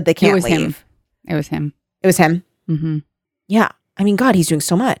so that they can't leave. It was him. It was him. Mm-hmm. Yeah. I mean, God, he's doing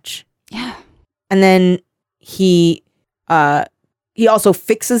so much. Yeah. And then he also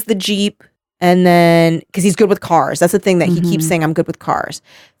fixes the Jeep, and then because he's good with cars. That's the thing that he keeps saying, I'm good with cars.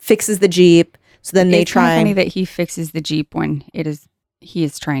 Fixes the Jeep. So then they try. It's funny that he fixes the Jeep when he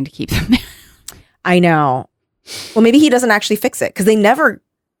is trying to keep them there. I know. Well, maybe he doesn't actually fix it because they never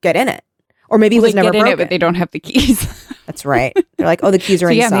get in it. Or maybe it was never broken. But they don't have the keys. That's right. They're like, oh, the keys are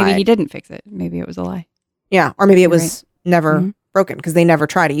so inside. Yeah, maybe he didn't fix it. Maybe it was a lie. Yeah, or maybe it You're was never broken because they never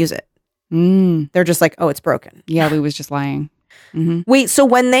try to use it. They're just like, oh, it's broken. Yeah, Lou was just lying. Mm-hmm. Wait, so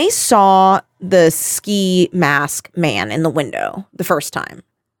when they saw the ski mask man in the window the first time,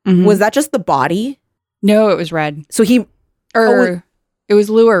 was that just the body? No, it was Red. So it was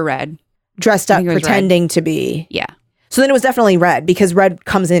Lou or Red. Dressed up, pretending to be. Yeah. So then it was definitely Red because Red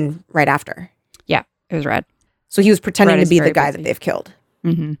comes in right after. Yeah, it was Red. So he was pretending Red to be the guy busy. that they've killed.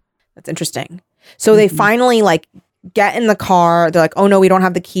 Mm-hmm. That's interesting. So they finally like get in the car. They're like, oh no, we don't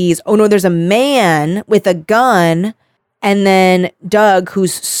have the keys. Oh no, there's a man with a gun. And then Doug,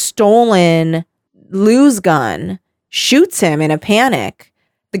 who's stolen Lou's gun, shoots him in a panic.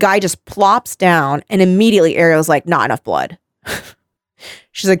 The guy just plops down, and immediately Ariel's like, not enough blood.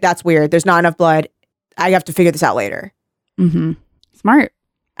 She's like, that's weird. There's not enough blood. I have to figure this out later. Mm-hmm. Smart.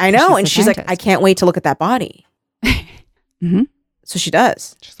 I know. And she's like, scientist. I can't wait to look at that body. So she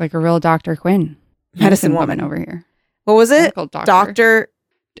does. Just like a real Dr. Quinn. Medicine woman over here. What was it? Medical doctor. Doctor.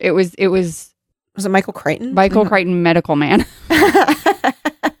 It was Was it Michael Crichton? Michael Crichton, medical man.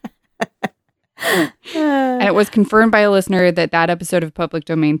 And it was confirmed by a listener that episode of Public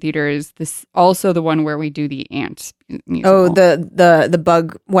Domain Theater is this also the one where we do the ant musical. Oh, the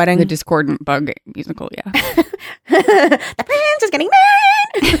bug wedding? The discordant bug musical, yeah. The prince is getting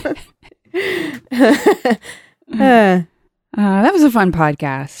mad. That was a fun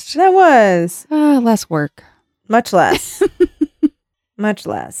podcast. That was. Less work. Much less. Much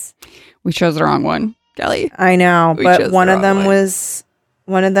less. We chose the wrong one, Kelly. I know, We but chose one the of them wrong was,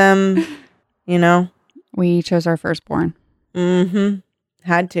 you know. We chose our firstborn.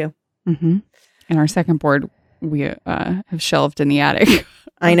 Had to. And our second board, we have shelved in the attic.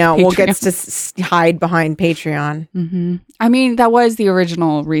 I know. We'll get Patreon. to hide behind Patreon. I mean, that was the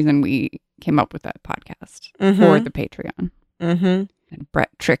original reason we came up with that podcast for the Patreon. And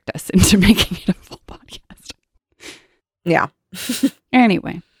Brett tricked us into making it a full podcast. Yeah.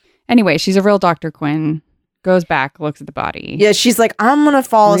 Anyway, she's a real Dr. Quinn. Goes back, looks at the body. Yeah, she's like, I'm going to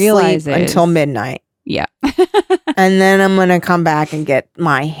fall asleep until midnight. Yeah. And then I'm going to come back and get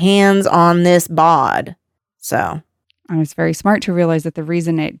my hands on this bod. So. I was very smart to realize that the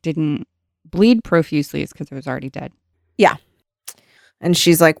reason it didn't bleed profusely is because it was already dead. Yeah. And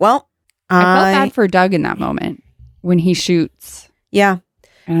she's like, well, I felt bad for Doug in that moment when he shoots. Yeah.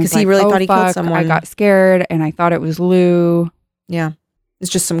 Because he really thought he killed someone. I got scared and I thought it was Lou. Yeah.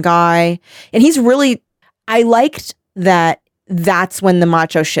 It's just some guy. And he's really, I liked that that's when the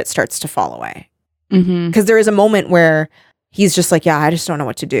macho shit starts to fall away. Because there is a moment where he's just like, yeah, I just don't know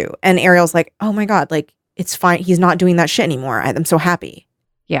what to do. And Ariel's like, oh my God, like, it's fine. He's not doing that shit anymore. I'm so happy.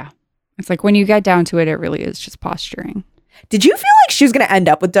 Yeah. It's like when you get down to it, it really is just posturing. Did you feel like she was going to end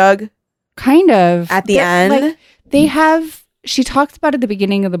up with Doug? Kind of. At the end? Like, they have, she talks about at the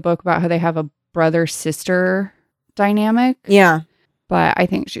beginning of the book about how they have a brother-sister dynamic. Yeah. But I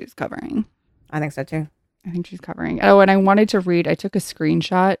think she's covering. I think so too. I think she's covering. Oh, and I wanted to read, I took a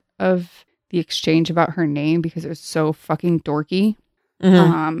screenshot of the exchange about her name because it was so fucking dorky.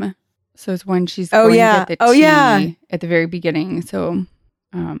 Mm-hmm. So it's when she's going to get the tea yeah. at the very beginning. So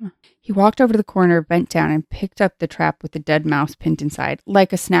he walked over to the corner, bent down, and picked up the trap with the dead mouse pinned inside.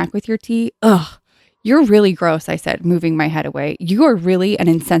 Like a snack with your tea? Ugh, you're really gross, I said, moving my head away. You are really an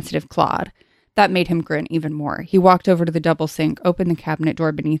insensitive clod. That made him grin even more. He walked over to the double sink, opened the cabinet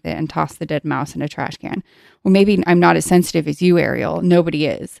door beneath it, and tossed the dead mouse in a trash can. Well, maybe I'm not as sensitive as you, Ariel. Nobody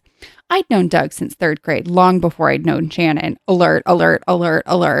is. I'd known Doug since 3rd grade, long before I'd known Shannon. Alert, alert, alert,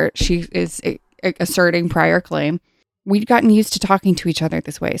 alert. She is asserting prior claim. We'd gotten used to talking to each other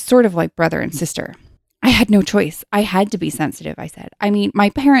this way, sort of like brother and sister. I had no choice. I had to be sensitive, I said. I mean, my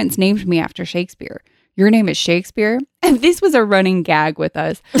parents named me after Shakespeare. Your name is Shakespeare? And this was a running gag with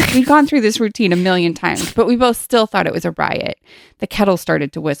us. We'd gone through this routine a million times, but we both still thought it was a riot. The kettle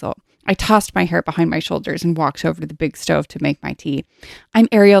started to whistle. I tossed my hair behind my shoulders and walked over to the big stove to make my tea. I'm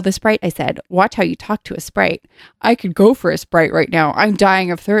Ariel the Sprite, I said. Watch how you talk to a Sprite. I could go for a Sprite right now. I'm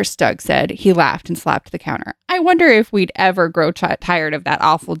dying of thirst, Doug said. He laughed and slapped the counter. I wonder if we'd ever grow tired of that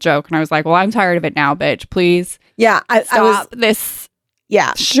awful joke. And I was like, well, I'm tired of it now, bitch. Please. Yeah. I was this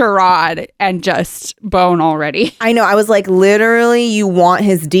Yeah. charade and just bone already. I know. I was like, literally, you want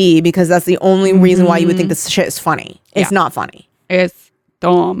his D because that's the only reason why you would think this shit is funny. It's not funny. It's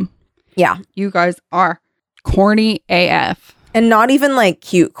dumb. Yeah. You guys are corny AF. And not even like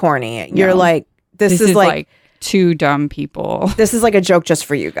cute corny. You're No. like, this is like two dumb people. this is like a joke just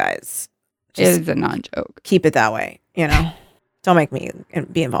for you guys. It Just is a non-joke. keep it that way, you know? Don't make me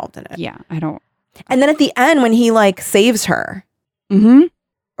be involved in it. Yeah, I don't. And then at the end, when he like saves her, Mm-hmm.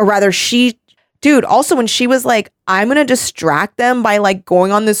 or rather dude, also when she was like, I'm going to distract them by like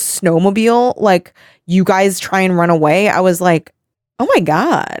going on this snowmobile, like you guys try and run away. I was like, oh my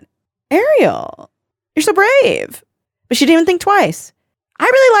God, Ariel, you're so brave. But she didn't even think twice. I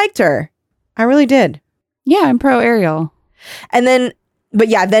really liked her. I really did. Yeah, I'm pro Ariel. And then, but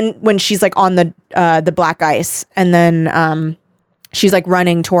yeah, then when she's like on the black ice and then, she's like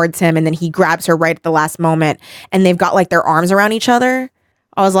running towards him and then he grabs her right at the last moment and they've got like their arms around each other.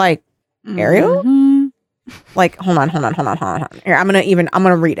 I was like, Ariel? Mm-hmm. Like, hold on. Here, I'm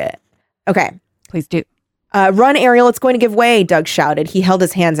gonna read it. Okay. Please do. Run, Ariel, it's going to give way, Doug shouted. He held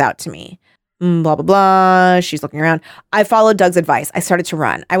his hands out to me. Blah, blah, blah. She's looking around. I followed Doug's advice. I started to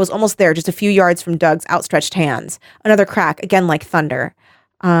run. I was almost there, just a few yards from Doug's outstretched hands. Another crack, again like thunder.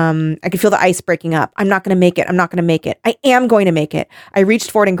 I could feel the ice breaking up. I'm not going to make it. I am going to make it. I reached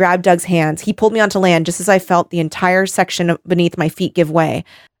forward and grabbed Doug's hands. He pulled me onto land just as I felt the entire section beneath my feet give way.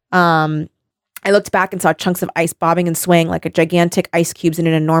 I looked back and saw chunks of ice bobbing and swaying like a gigantic ice cubes in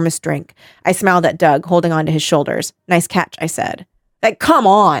an enormous drink. I smiled at Doug, holding onto his shoulders. Nice catch, I said. Like, come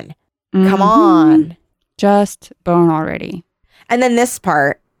on. Come on. Just bone already. And then this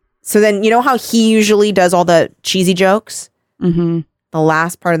part. So then, you know how he usually does all the cheesy jokes? Mm-hmm. The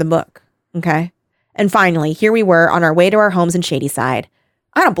last part of the book. Okay. And finally, here we were on our way to our homes in Shadyside.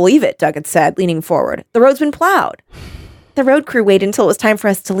 I don't believe it, Doug had said, leaning forward. The road's been plowed. The road crew waited until it was time for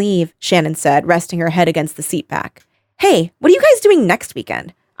us to leave, Shannon said, resting her head against the seat back. Hey, what are you guys doing next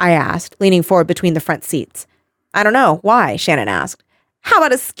weekend? I asked, leaning forward between the front seats. I don't know. Why? Shannon asked. How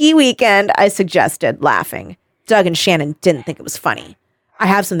about a ski weekend? I suggested, laughing. Doug and Shannon didn't think it was funny. I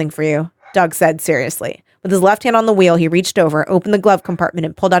have something for you, Doug said seriously. With his left hand on the wheel, he reached over, opened the glove compartment,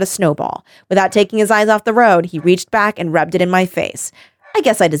 and pulled out a snowball. Without taking his eyes off the road, he reached back and rubbed it in my face. I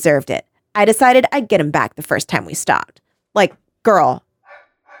guess I deserved it. I decided I'd get him back the first time we stopped. Like, girl,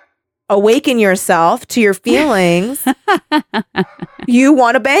 awaken yourself to your feelings. You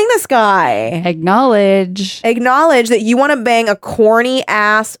want to bang this guy. Acknowledge Acknowledge that you want to bang a corny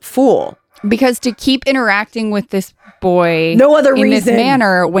ass fool. Because to keep interacting with this boy No other in reason. this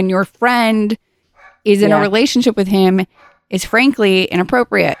manner when your friend is in a relationship with him is frankly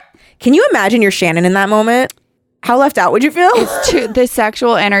inappropriate. Can you imagine your Shannon in that moment? How left out would you feel? The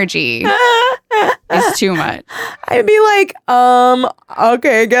sexual energy is too much. I'd be like,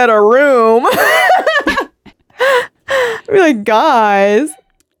 okay, get a room. I'd be like, guys.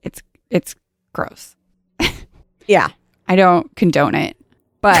 It's gross. Yeah. I don't condone it,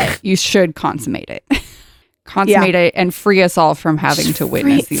 but you should consummate it. Consummate it and free us all from having to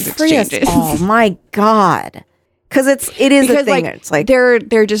witness these exchanges. Oh my God. Because it is a thing. Like, it's like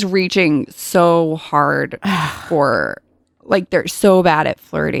they're just reaching so hard for, like, they're so bad at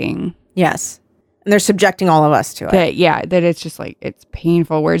flirting. Yes. And they're subjecting all of us to it. That it's just like, it's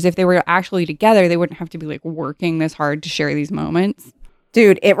painful. Whereas if they were actually together, they wouldn't have to be like working this hard to share these moments.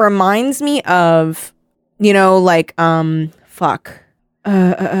 Dude, it reminds me of, like, Love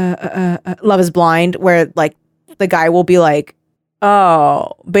is Blind, where like the guy will be like,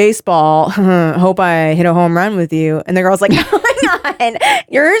 oh, baseball, hope I hit a home run with you. And the girl's like, oh my God,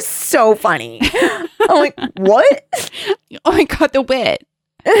 you're so funny. I'm like, what? Oh my God, the wit.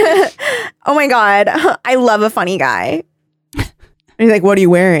 Oh my God, I love a funny guy. And he's like, what are you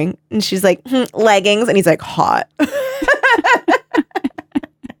wearing? And she's like, leggings. And he's like, hot.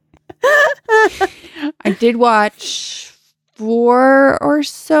 I did watch 4 or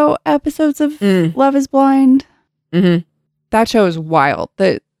so episodes of Love is Blind. Mm-hmm. That show is wild.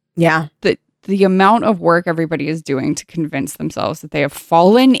 The amount of work everybody is doing to convince themselves that they have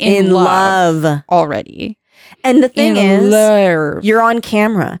fallen in love already. And the thing is, you're on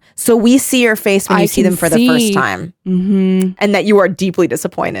camera. So we see your face when you see them for the first time. Mm-hmm. And that you are deeply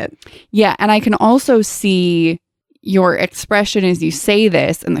disappointed. Yeah. And I can also see your expression as you say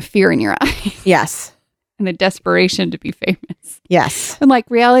this and the fear in your eyes. Yes. And the desperation to be famous. Yes. And like,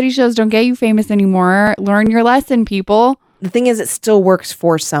 reality shows don't get you famous anymore. Learn your lesson, people. The thing is, it still works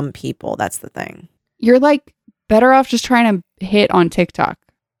for some people. That's the thing. You're like better off just trying to hit on TikTok.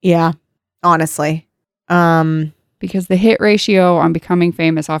 Yeah. Honestly. Because the hit ratio on becoming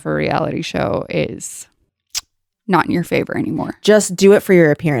famous off a reality show is not in your favor anymore. Just do it for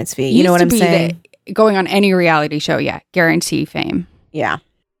your appearance fee. You know what I'm saying? Going on any reality show, guarantee fame. Yeah.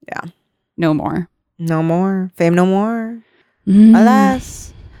 Yeah. No more. No more. Fame no more.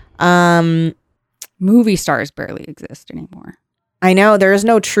 Alas. Movie stars barely exist anymore. I know. There is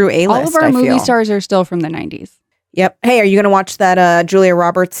no true A-list, all of our movie stars are still from the 90s. Yep. Hey, are you going to watch that Julia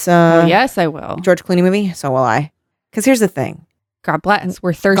Roberts yes, I will. George Clooney movie? So will I. Because here's the thing. God bless.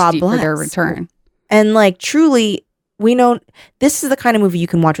 We're thirsty for their return. And like, truly, we know this is the kind of movie you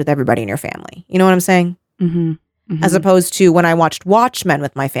can watch with everybody in your family. You know what I'm saying? Mm-hmm. Mm-hmm. As opposed to when I watched Watchmen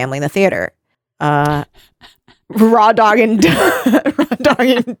with my family in the theater. Raw dog and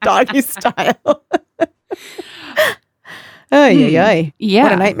doggy style. Ay. Yeah.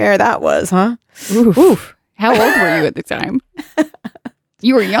 What a nightmare that was, huh? Oof. How old were you at the time?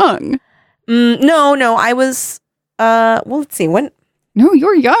 You were young. No. I was, let's see. When? No, you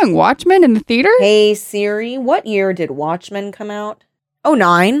were young. Watchmen in the theater? Hey, Siri, what year did Watchmen come out?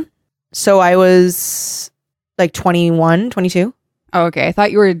 2009. So I was like 21, 22. Oh, okay. I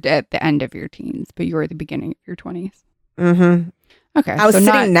thought you were at the end of your teens, but you were at the beginning of your 20s. Mm-hmm. Okay. I was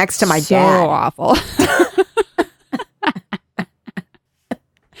sitting next to my dad. So awful.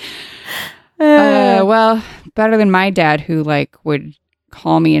 Well, better than my dad, who like would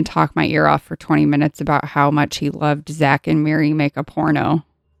call me and talk my ear off for 20 minutes about how much he loved Zach and Miri make a porno.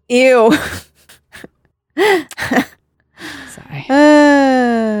 Ew. Sigh.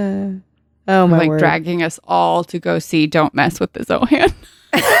 Oh my like word. dragging us all to go see Don't Mess with the Zohan.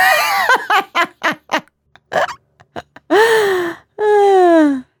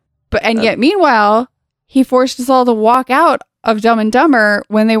 And yet, meanwhile, he forced us all to walk out of Dumb and Dumber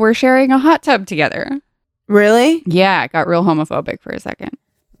when they were sharing a hot tub together. Really? Yeah, it got real homophobic for a second.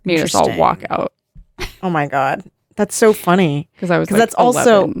 Made us all walk out. Oh my God. That's so funny. Because I was like, that's 11.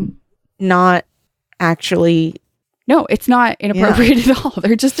 Also not actually. No, it's not inappropriate at all.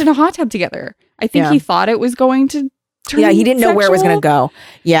 They're just in a hot tub together. I think he thought it was going to turn he didn't know where it was going to go.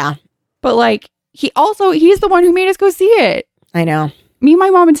 Yeah. But like, he's the one who made us go see it. I know. Me, my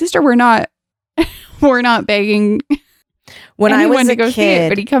mom and sister were not begging when I was to go see it,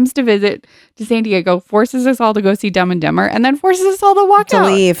 but he comes to visit to San Diego, forces us all to go see Dumb and Dumber, and then forces us all to walk out.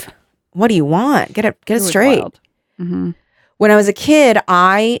 Leave. What do you want? Get it straight. Mm-hmm. When I was a kid,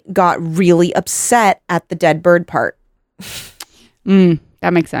 I got really upset at the dead bird part.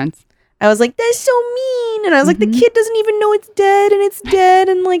 That makes sense. I was like, that's so mean. And I was like, the kid doesn't even know it's dead and it's dead.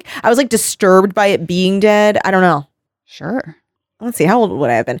 And like, I was like disturbed by it being dead. I don't know. Sure. Let's see. How old would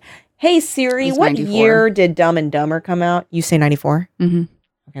I have been? Hey, Siri, what 94. year did Dumb and Dumber come out? You say 94? Mm-hmm.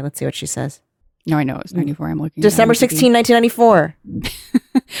 Okay, let's see what she says. No, I know it was 94. I'm looking December 16, 1994.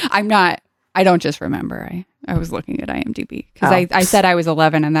 I don't just remember. I was looking at IMDb because I said I was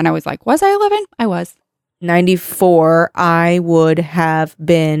 11 and then I was like, was I 11? I was. 94, I would have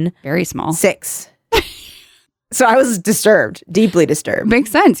been very small. 6. So I was disturbed, deeply disturbed. Makes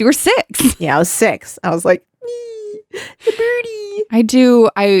sense. You were 6. Yeah, I was 6. I was like, the birdie.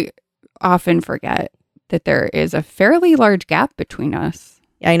 I often forget that there is a fairly large gap between us.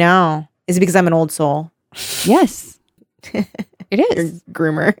 I know. Is it because I'm an old soul? Yes. It Your is.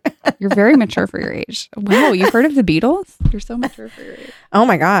 groomer. You're very mature for your age. Wow, you've heard of the Beatles? You're so mature for your age. Oh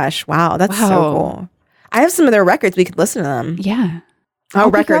my gosh. Wow. That's so Wow. cool. I have some of their records. We could listen to them. Yeah. Oh,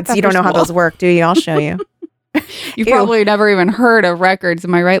 I'll pick you up records. You don't after know how school. those work, do you? I'll show you. You've Ew. probably never even heard of records.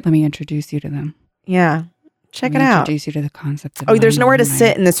 Am I right? Let me introduce you to them. Yeah. Check Let it me out. Introduce you to the concept of Oh, there's vinyl nowhere to in my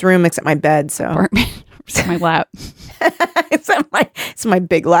sit in this room except my bed. So apartment. It's my lap. it's my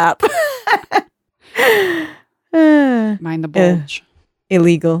big lap. Mind the bulge.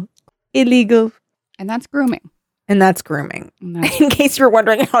 Illegal. And that's grooming. And that's grooming. And that's, In case you're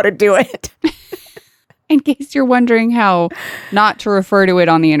wondering how to do it. in case you're wondering how not to refer to it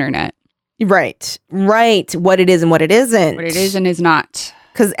on the internet. Right. What it is and what it isn't. What it is and is not.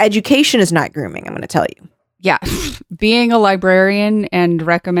 Because education is not grooming, I'm going to tell you. Yeah. Being a librarian and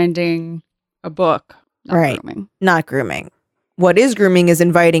recommending a book. Not Right. grooming. Not grooming. What is grooming is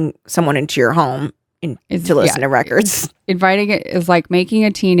inviting someone into your home to listen to records. Inviting it is like making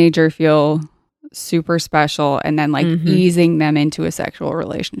a teenager feel super special and then like easing them into a sexual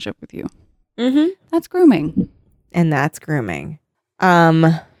relationship with you. Mm-hmm. That's grooming. And that's grooming.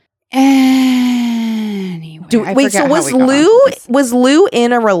 Anyway, I Wait, so forget how was we got Lou onto this. was Lou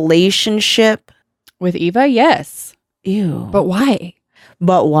in a relationship? With Eva? Yes. Ew. But why?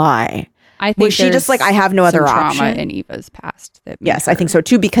 But why? I think Was she just like, I have no other some option? trauma in Eva's past that made Yes, I her think so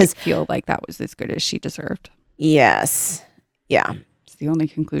too, because feel like that was as good as she deserved. yes. Yeah. It's the only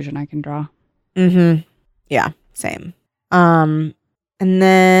conclusion I can draw. Mm-hmm. Yeah, same. And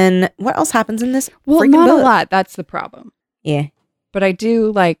then what else happens in this? Well, freaking not book? a lot. That's the problem. Yeah. But I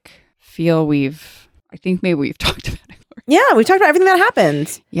do feel I think maybe we've talked about it. Yeah, we talked about everything that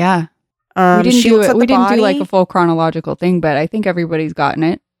happens. Yeah. We didn't she do looks it. at We the didn't do body. a full chronological thing, but I think everybody's gotten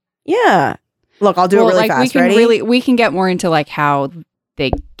it. Yeah. Look, I'll do it really fast. we can Ready? we can get more into how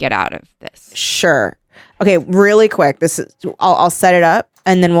they get out of this. Sure. Okay, really quick. I'll set it up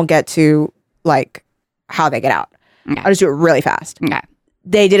and then we'll get to how they get out. Okay. I'll just do it really fast. Okay.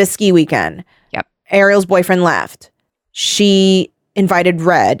 They did a ski weekend. Yep. Ariel's boyfriend left. She invited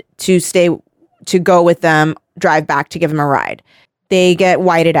Red to go with them, drive back to give him a ride. They get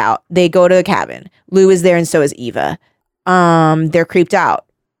whited out. They go to the cabin. Lou is there and so is Eva. They're creeped out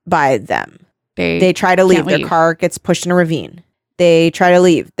by them. They try to leave. can't Their leave. car gets pushed in a ravine. They try to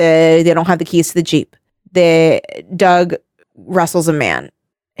leave. They don't have the keys to the Jeep. Doug wrestles a man.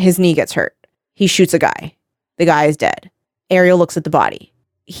 His knee gets hurt. He shoots a guy. The guy is dead. Ariel looks at the body.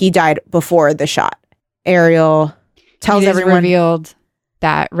 He died before the shot. Ariel tells it is everyone. revealed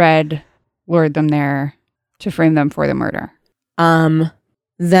that Red lured them there to frame them for the murder.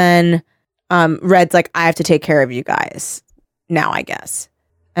 Then Red's like, I have to take care of you guys now, I guess.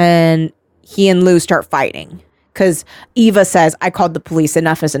 And he and Lou start fighting because Eva says, I called the police.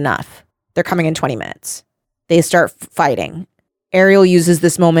 Enough is enough. They're coming in 20 minutes. They start fighting. Ariel uses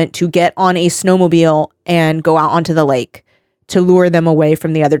this moment to get on a snowmobile and go out onto the lake to lure them away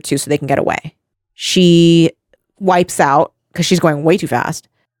from the other two so they can get away. She wipes out because she's going way too fast.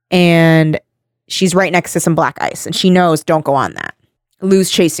 And she's right next to some black ice. And she knows, don't go on that. Lou's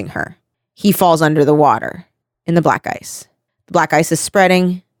chasing her. He falls under the water in the black ice. The black ice is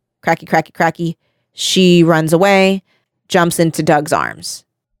spreading. Cracky, cracky, cracky. She runs away, jumps into Doug's arms.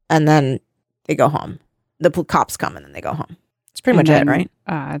 And then they go home. The cops come and then they go home. It's pretty much it,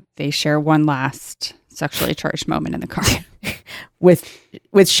 right? They share one last sexually charged moment in the car. With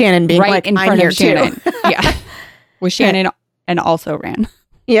Shannon being right like, in I'm front here of Shannon. too. Yeah. With Shannon and also ran.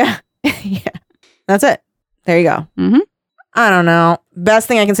 Yeah. Yeah. That's it. There you go. Mm-hmm. I don't know. Best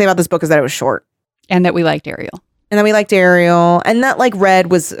thing I can say about this book is that it was short. And that we liked Ariel. And then we liked Ariel. And that Red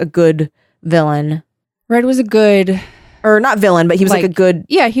was a good villain. Red was a good... Or not villain, but he was a good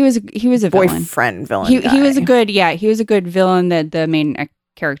Yeah, he was a villain. boyfriend villain. He was a good villain that the main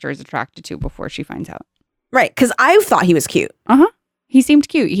character is attracted to before she finds out. Right, because I thought he was cute. He seemed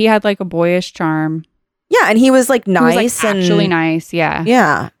cute. He had a boyish charm. Yeah, and he was nice. He was, actually nice, yeah.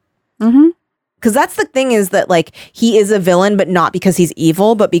 Yeah. Mm-hmm. Because that's the thing is that he is a villain, but not because he's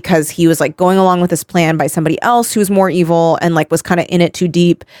evil, but because he was going along with this plan by somebody else who's more evil and was kind of in it too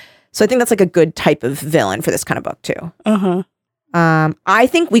deep. So I think that's a good type of villain for this kind of book too. I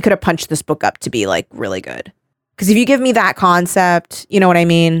think we could have punched this book up to be really good. Because if you give me that concept, you know what I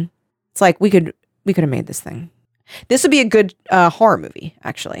mean? It's we could have made this thing. This would be a good horror movie,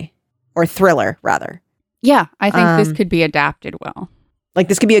 actually, or thriller rather. Yeah, I think this could be adapted well.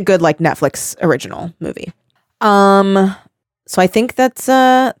 This could be a good Netflix original movie. So I think that's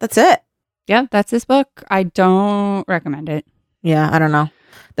it. Yeah, that's this book. I don't recommend it. Yeah, I don't know.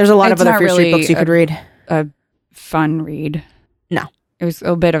 There's a lot of It's other not Fear Street really books you could read. A fun read. No. It was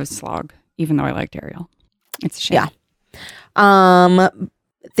a bit of a slog, even though I liked Ariel. It's a shame. Yeah.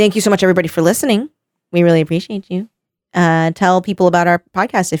 Thank you so much, everybody, for listening. We really appreciate you. Tell people about our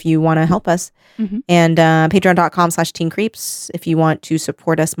podcast if you want to help us. And patreon.com/Teen Creeps if you want to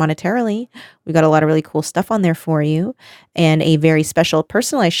support us monetarily. We got a lot of really cool stuff on there for you. And a very special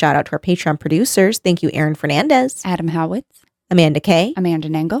personalized shout out to our Patreon producers. Thank you, Aaron Fernandez, Adam Howitz, Amanda K, Amanda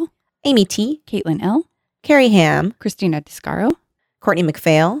Nangle, Amy T, Caitlin L, Carrie Ham, Christina Descaro, Courtney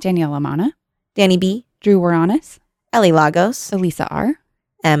McPhail, Danielle Amana, Danny B, Drew Waranis, Ellie Lagos, Elisa R,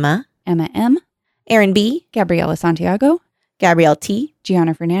 Emma, Emma M, Aaron B, Gabriela Santiago, Gabrielle T,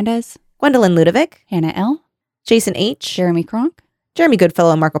 Gianna Fernandez, Gwendolyn Ludovic, Hannah L, Jason H, Jeremy Kronk, Jeremy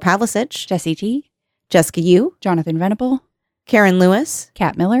Goodfellow and Marco Pavlicic, Jesse T, Jessica Yu, Jonathan Venable, Karen Lewis,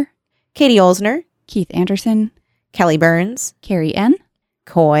 Kat Miller, Katie Olsner, Keith Anderson, Kelly Burns, Carrie N,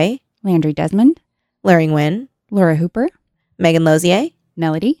 Coy, Landry Desmond, Larry Nguyen, Laura Hooper, Megan Lozier,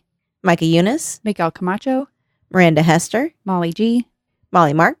 Melody, Micah Eunice, Miguel Camacho, Miranda Hester, Molly G,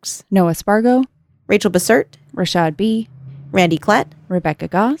 Molly Marks, Noah Spargo, Rachel Bassert, Rashad B, Randy Klett, Rebecca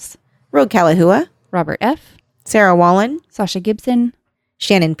Goss, Rogue Kalahua, Robert F, Sarah Wallen, Sasha Gibson,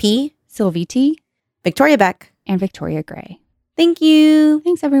 Shannon P, Sylvie T, Victoria Beck. and Victoria Gray. Thank you.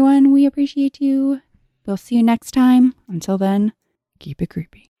 Thanks, everyone. We appreciate you. We'll see you next time. Until then, keep it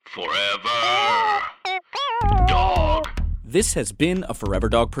creepy. Forever Dog. This has been a Forever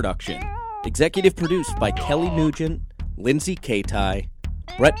Dog production. Executive produced by Kelly Nugent, Lindsay Katai,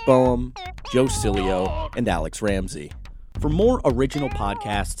 Brett Boehm, Joe Cilio, and Alex Ramsey. For more original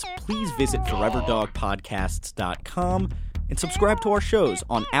podcasts, please visit foreverdogpodcasts.com and subscribe to our shows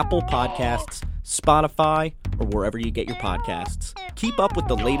on Apple Podcasts, Spotify, or wherever you get your podcasts. Keep up with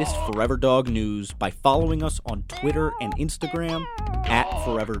the latest Forever Dog news by following us on Twitter and Instagram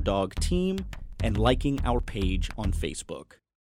 @ForeverDogTeam and liking our page on Facebook.